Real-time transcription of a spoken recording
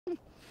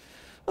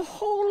A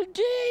whole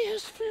day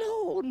has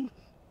flown.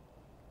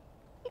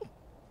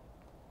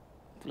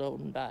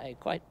 Flown by,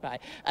 quite by,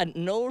 and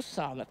no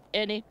song of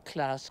any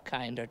class,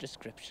 kind, or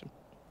description.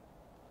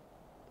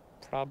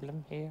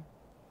 Problem here?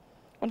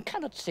 One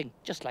cannot sing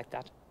just like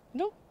that.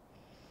 No.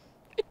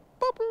 It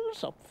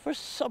bubbles up for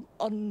some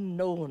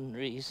unknown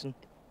reason.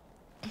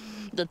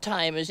 The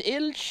time is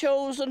ill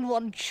chosen,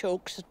 one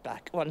chokes it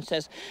back. One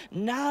says,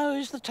 now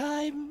is the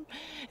time.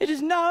 It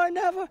is now or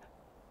never.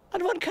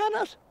 And one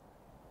cannot.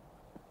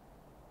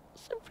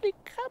 Simply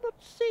cannot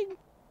sing.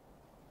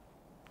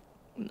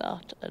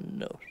 Not a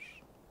note.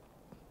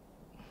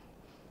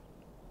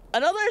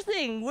 Another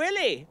thing,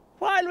 Willie,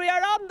 while we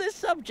are on this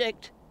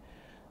subject,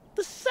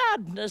 the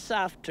sadness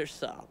after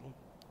song.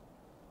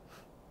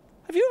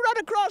 Have you run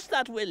across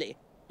that, Willie,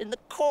 in the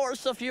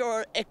course of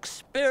your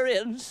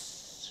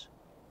experience?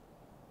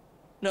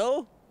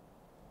 No?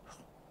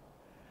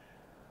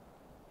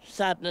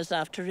 Sadness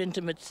after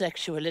intimate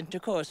sexual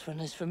intercourse one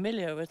is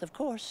familiar with, of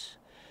course.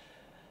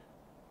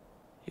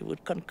 You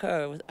would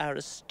concur with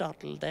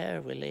Aristotle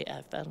there, Willie,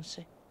 I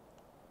fancy.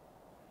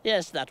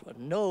 Yes, that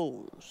one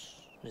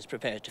knows and is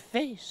prepared to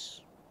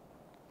face.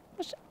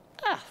 But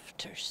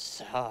after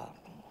song...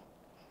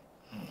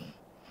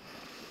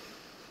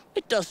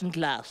 It doesn't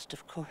last,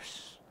 of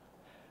course.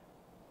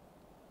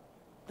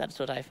 That's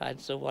what I find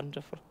so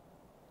wonderful.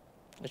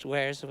 It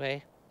wears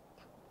away.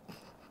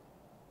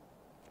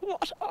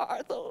 What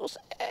are those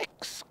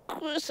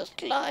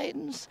exquisite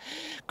lines?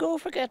 Go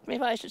forget me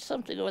if I should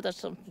something or that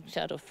something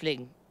shadow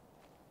fling.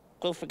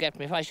 Go forget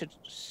me if I should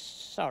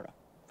sorrow.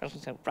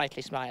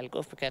 Brightly smile,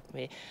 go forget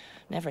me.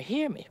 Never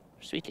hear me.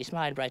 Sweetly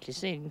smile, brightly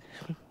sing.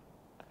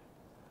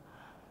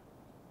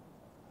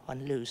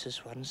 One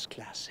loses one's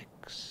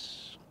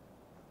classics.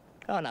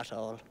 Oh, not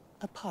all.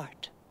 A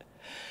part.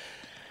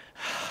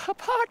 A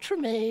part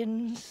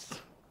remains.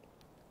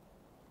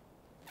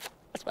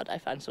 That's what I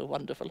find so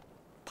wonderful.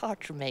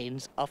 Part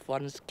remains of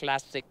one's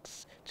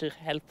classics to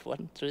help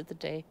one through the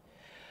day.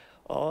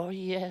 Oh,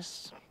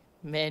 yes.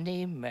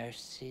 Many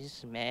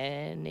mercies,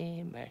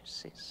 many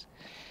mercies.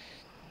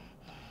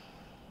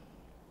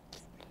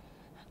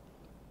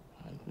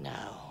 And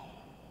now...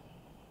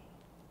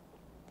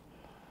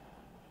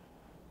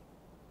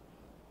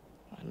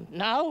 And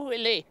now,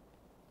 Willie.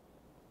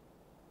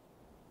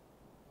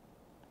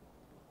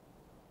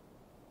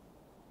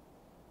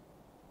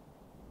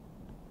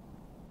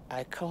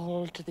 I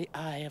call to the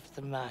eye of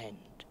the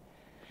mind,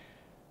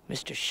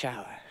 Mr.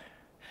 Shower,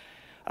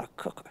 our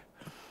cooker,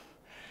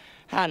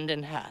 hand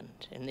in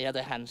hand in the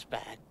other hand's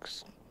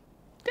bags,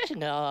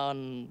 getting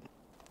on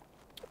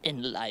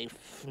in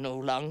life, no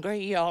longer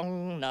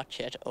young, not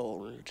yet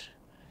old,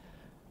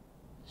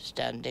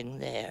 standing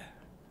there,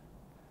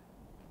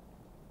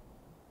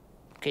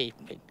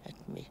 gaping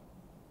at me.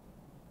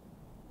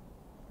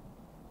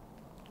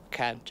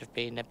 Can't have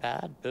been a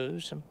bad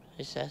bosom,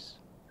 he says,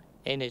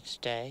 in its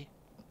day.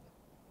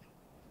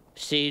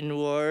 Seen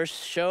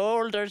worse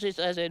shoulders, he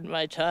says, in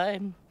my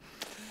time.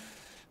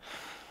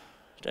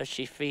 Does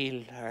she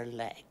feel her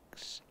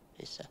legs,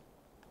 he says.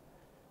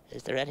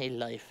 Is there any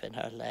life in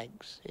her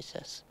legs, he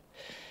says.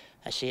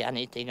 Has she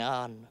anything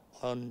on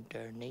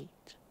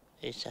underneath,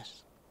 he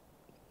says.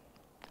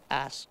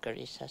 Ask her,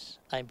 he says,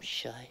 I'm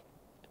shy.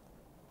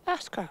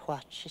 Ask her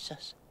what, she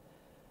says.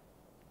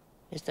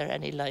 Is there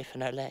any life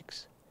in her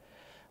legs?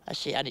 Has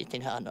she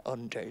anything on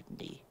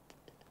underneath?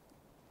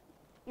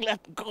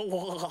 Let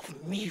go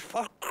of me,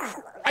 for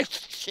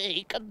Christ's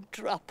sake, and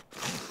drop.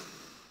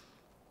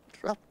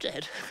 Drop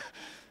dead.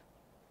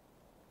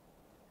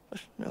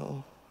 But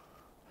no.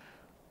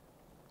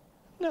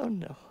 No,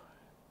 no.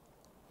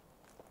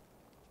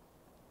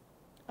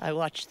 I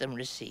watch them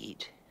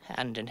recede,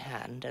 hand in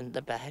hand, and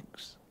the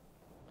bags.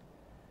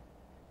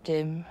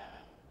 Dim,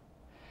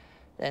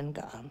 then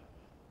gone.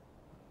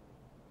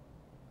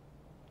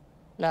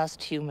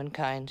 Last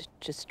humankind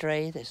to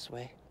stray this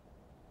way.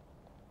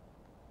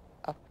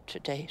 Up to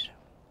date.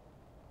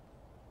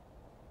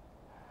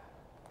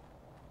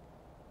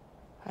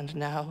 And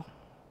now...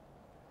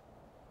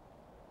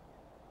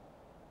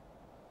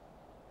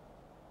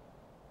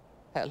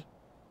 hell.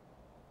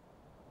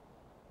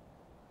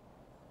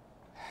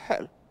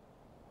 Hell,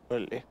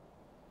 Willie.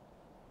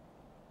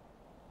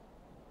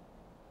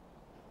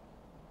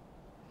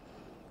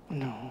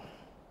 No.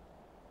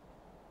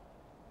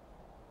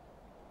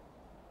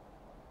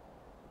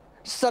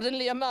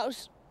 Suddenly a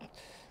mouse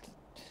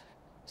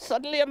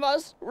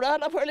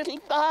ran up her little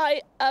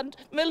thigh, and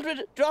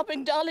Mildred,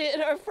 dropping Dolly in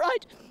her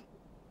fright,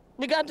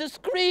 began to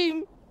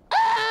scream.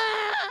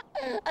 Ah!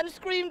 And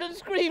screamed and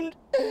screamed.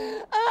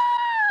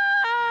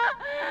 Ah!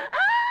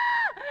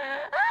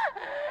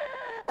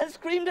 And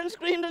screamed and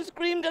screamed and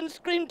screamed and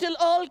screamed till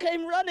all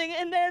came running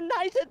in their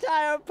night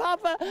attire,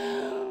 Papa,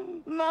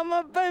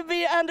 Mama,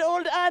 Baby, and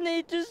old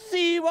Annie, to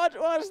see what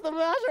was the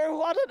matter.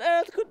 What on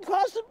earth could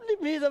possibly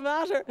be the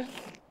matter?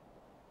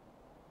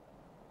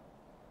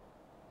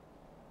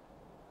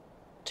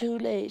 Too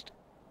late.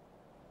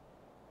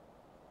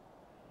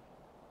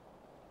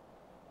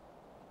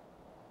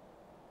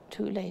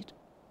 Too late.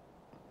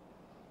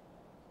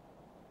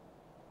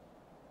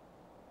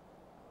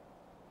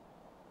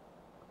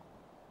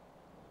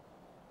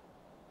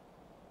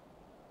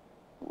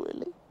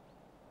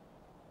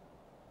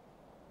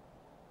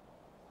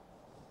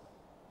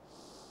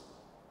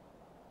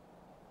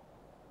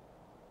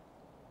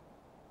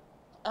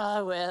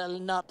 Ah, well,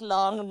 not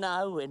long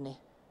now, Winnie.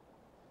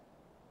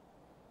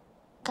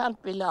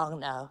 Can't be long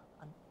now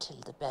until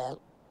the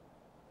bell.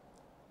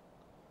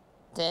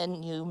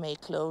 Then you may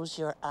close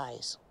your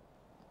eyes.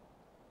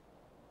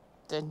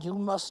 Then you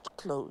must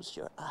close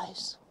your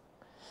eyes.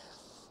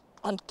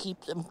 And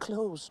keep them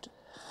closed.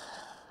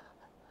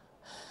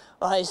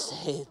 I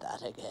say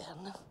that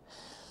again.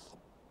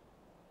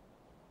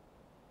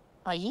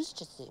 I used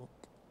to think.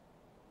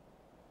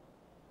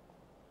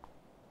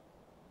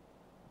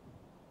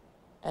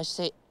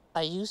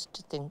 I used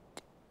to think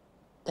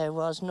there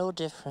was no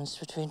difference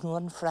between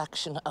one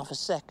fraction of a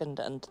second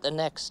and the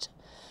next.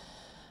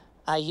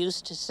 I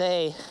used to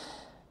say,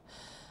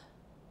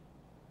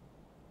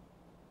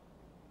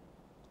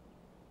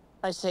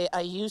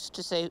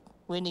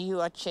 Winnie, you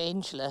are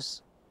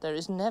changeless. There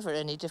is never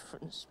any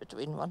difference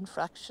between one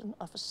fraction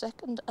of a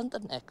second and the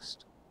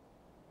next.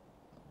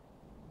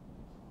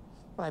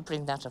 Why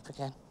bring that up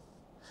again?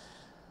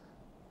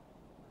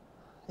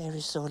 There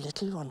is so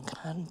little one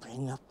can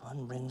bring up,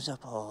 one brings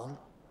up all.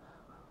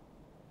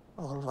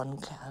 All one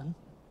can.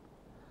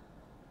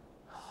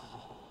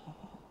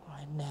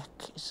 My neck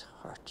is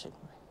hurting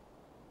me.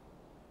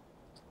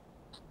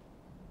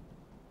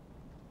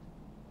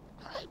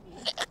 My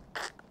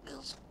neck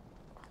is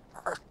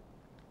hurting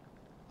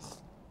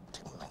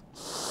me.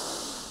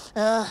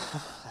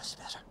 That's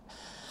better.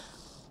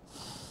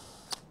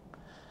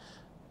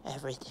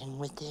 Everything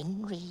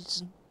within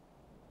reason.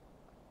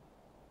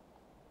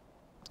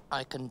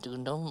 I can do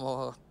no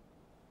more.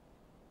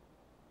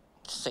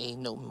 Say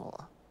no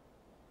more.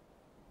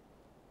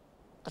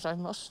 But I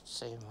must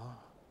say more.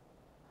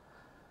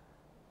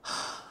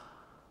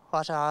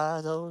 What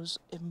are those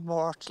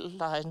immortal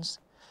lines?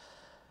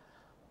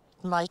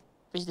 It might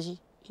be the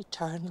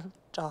eternal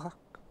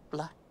dark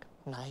black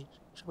night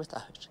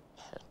without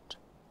end.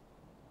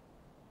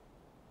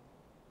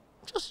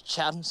 Just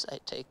chance, I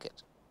take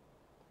it.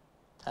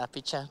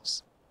 Happy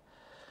chance.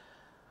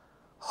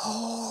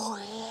 Oh,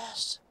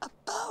 yes,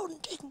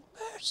 abounding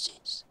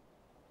mercies.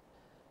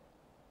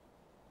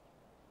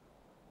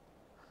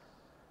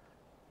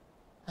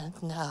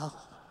 And now,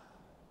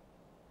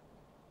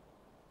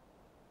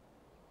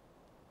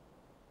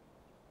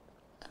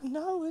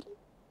 Willie,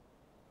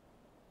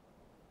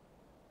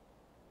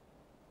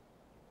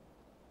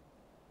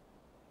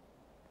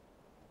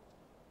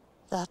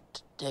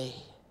 that day,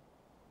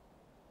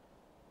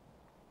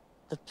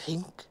 the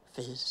pink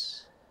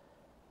fizz,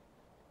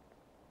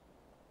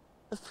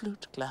 the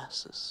flute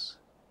glasses,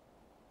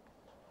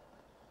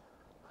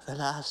 the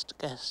last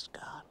guest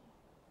gone,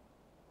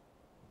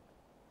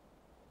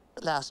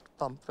 the last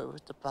bumper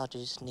with the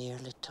bodies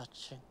nearly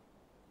touching,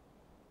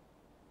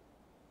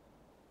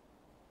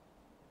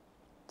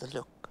 the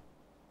look.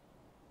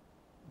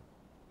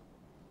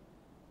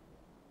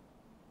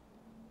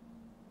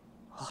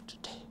 What a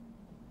day.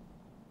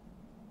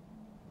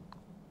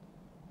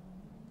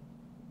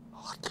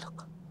 What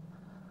look.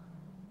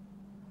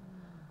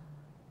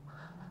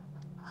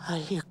 I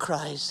hear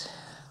cries.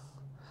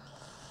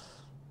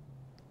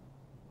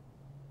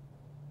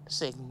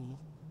 Sing.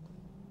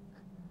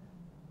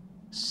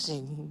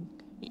 Sing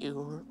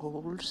your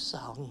old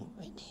song,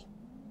 Winnie.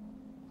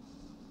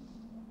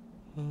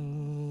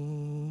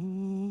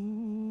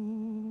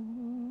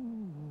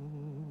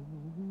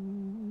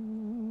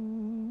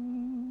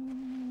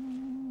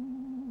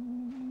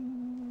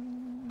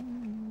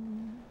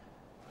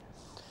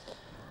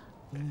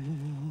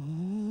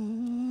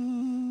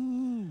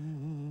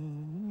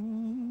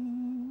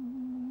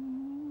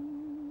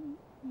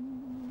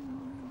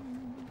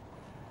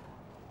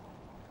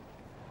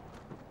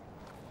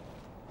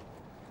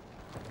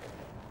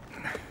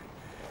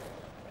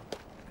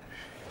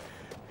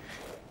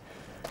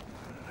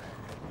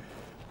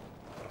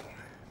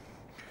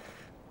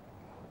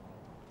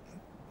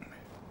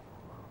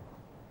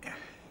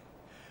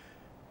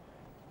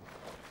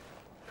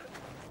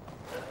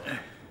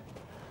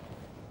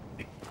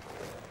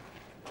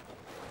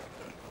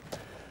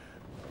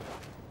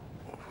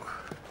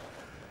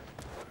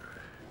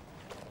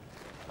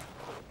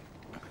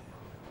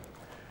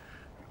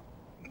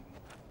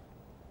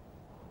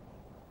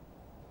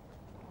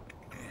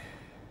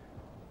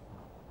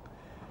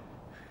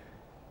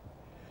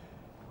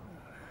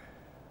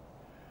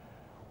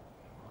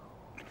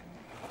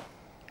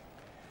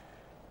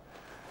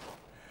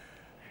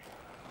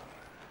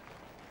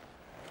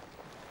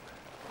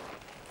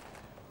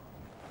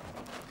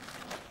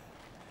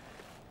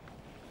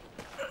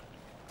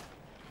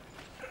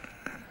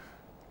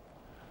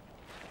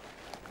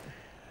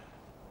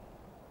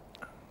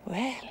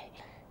 Well,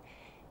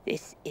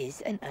 this is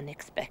an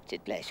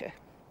unexpected pleasure.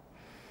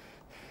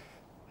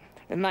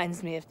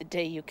 Reminds me of the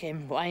day you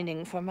came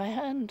whining for my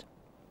hand.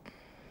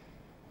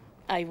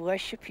 I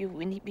worship you,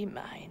 Winnie, be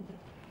mine.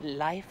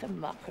 Life a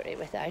mockery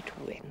without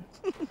win.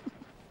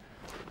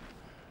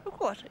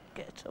 What a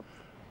get-up.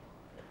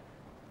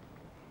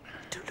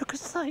 To look a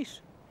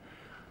sight.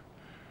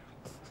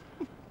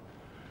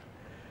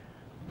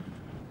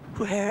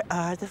 Where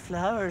are the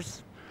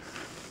flowers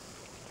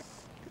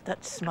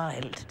that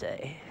smile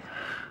today?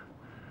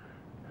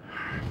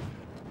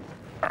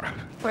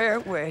 Where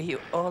were you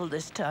all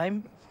this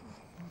time?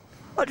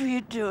 What were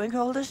you doing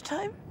all this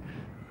time?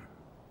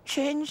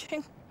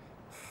 Changing?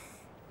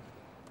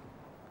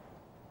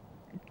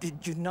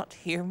 Did you not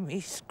hear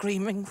me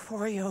screaming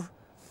for you?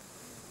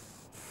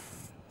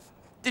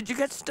 Did you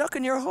get stuck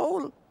in your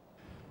hole?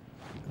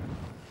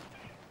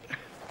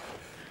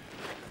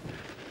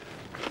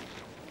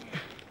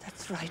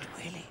 That's right,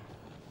 Willie.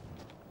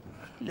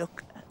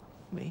 Look at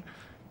me.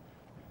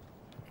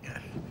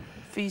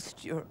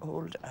 Feast your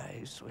old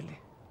eyes, Willie.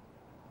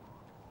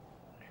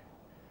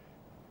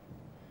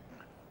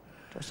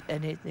 Does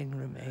anything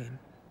remain?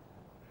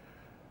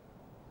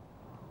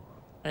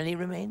 Any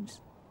remains?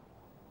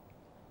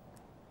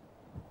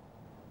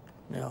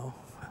 No.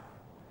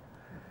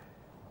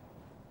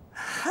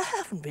 I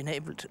haven't been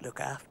able to look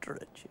after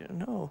it, you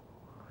know.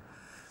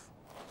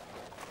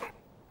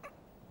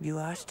 You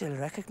are still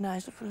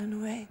recognizable in a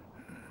way.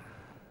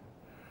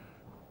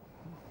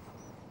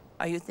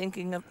 Are you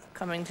thinking of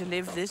coming to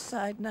live this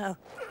side now?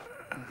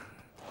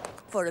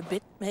 For a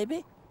bit,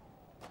 maybe?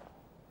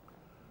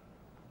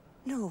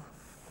 No.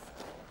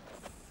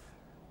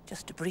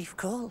 Just a brief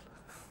call.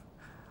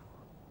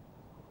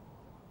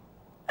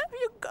 Have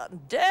you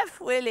gone deaf,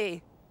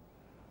 Willie?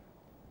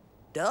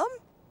 Dumb?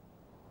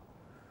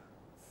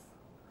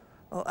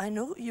 Oh, I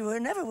know you were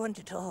never one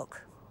to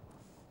talk.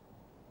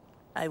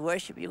 I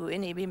worship you,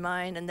 Winnie, be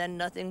mine, and then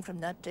nothing from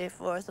that day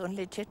forth,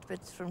 only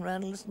titbits from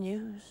Ranald's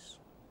news.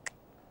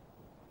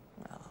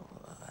 Oh,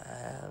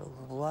 well,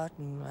 what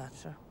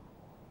matter?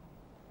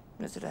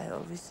 That's what I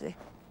always say.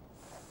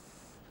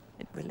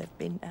 It will have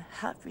been a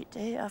happy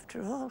day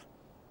after all.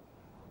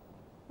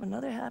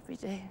 Another happy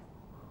day.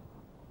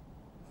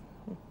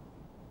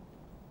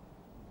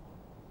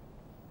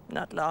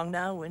 Not long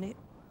now, Winnie.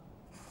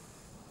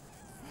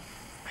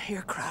 I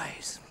hear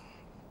cries.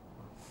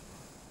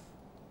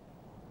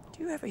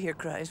 Do you ever hear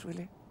cries,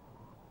 Willie?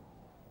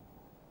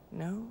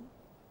 No?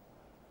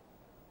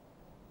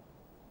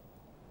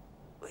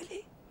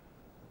 Willie?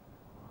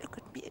 Look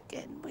at me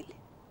again, Willie.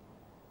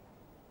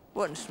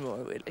 Once more,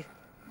 Willie.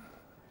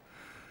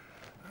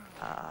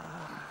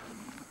 Ah.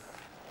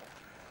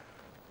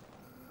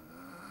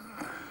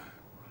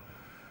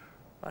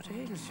 What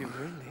ails you,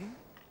 really?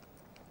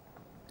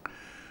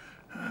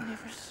 I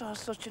never saw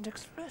such an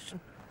expression.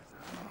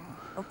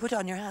 Oh, put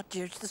on your hat,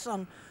 dear. It's the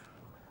sun.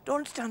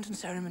 Don't stand in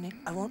ceremony.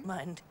 I won't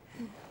mind.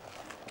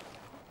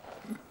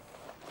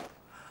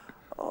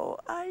 Oh,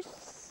 I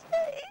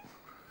say.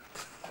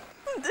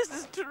 This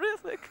is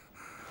terrific.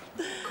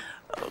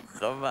 Oh,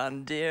 come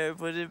on, dear.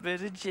 Put a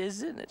bit of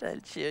jizz in it. I'll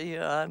cheer you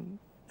on.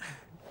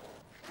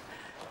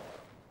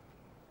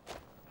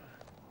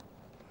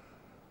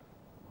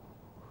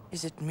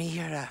 Is it me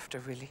you're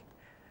after, Willie?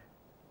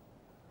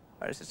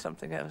 Or is it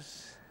something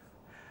else?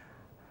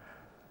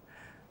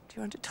 Do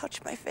you want to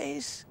touch my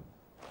face?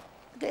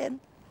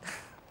 Again?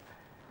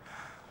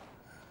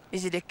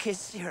 Is it a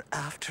kiss you're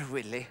after,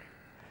 Willie?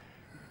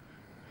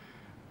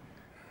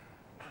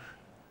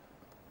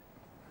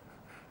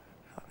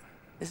 Or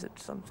is it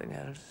something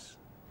else?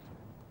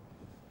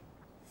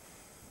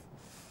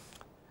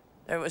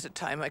 There was a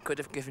time I could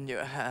have given you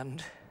a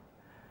hand.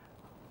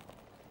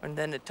 And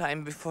then a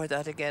time before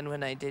that again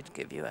when I did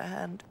give you a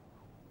hand.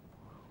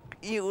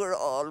 You were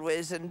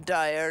always in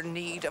dire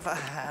need of a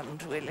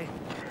hand, Willie.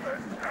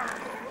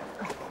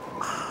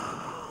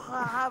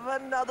 Have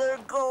another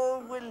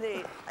go,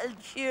 Willie. I'll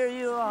cheer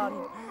you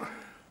on.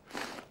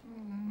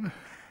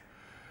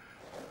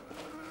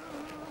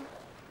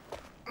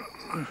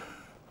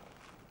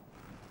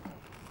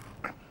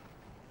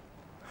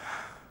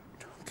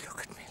 Don't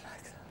look at me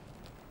like that.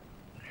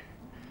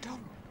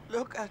 Don't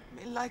look at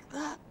me like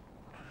that.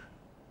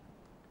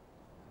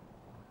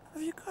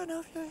 Have you gone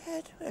off your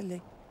head,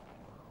 Willie?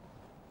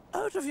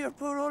 Out of your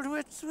poor old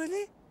wits,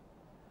 Willie?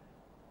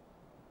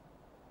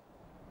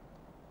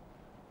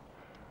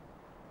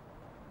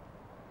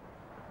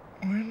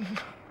 When?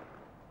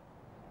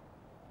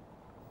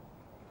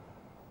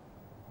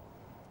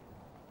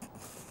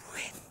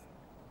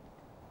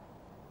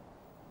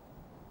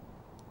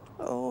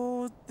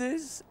 Oh,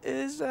 this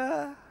is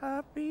a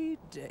happy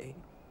day.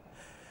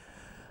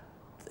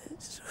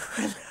 This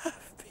will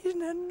have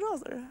been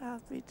another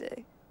happy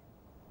day.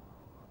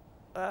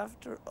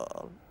 After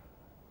all,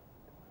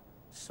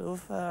 so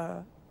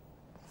far.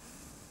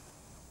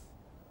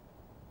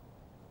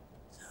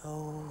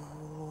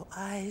 So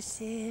I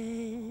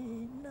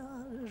say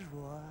not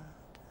what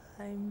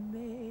I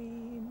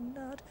may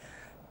not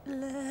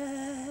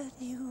let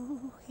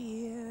you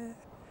hear.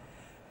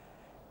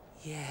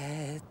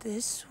 Yet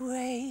this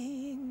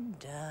swaying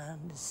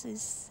dance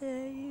is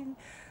saying,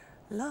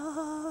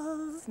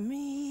 love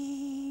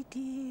me,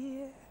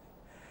 dear.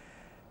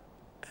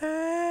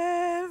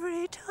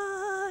 Every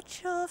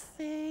touch of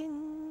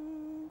fingers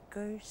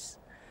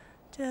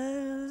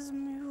tells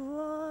me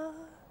what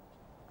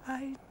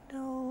I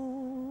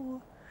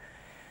know.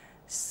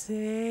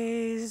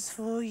 Says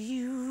for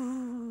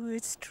you,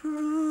 it's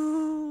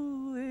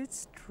true,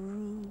 it's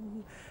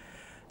true.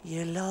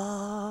 You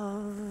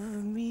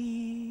love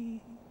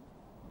me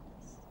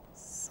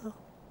so.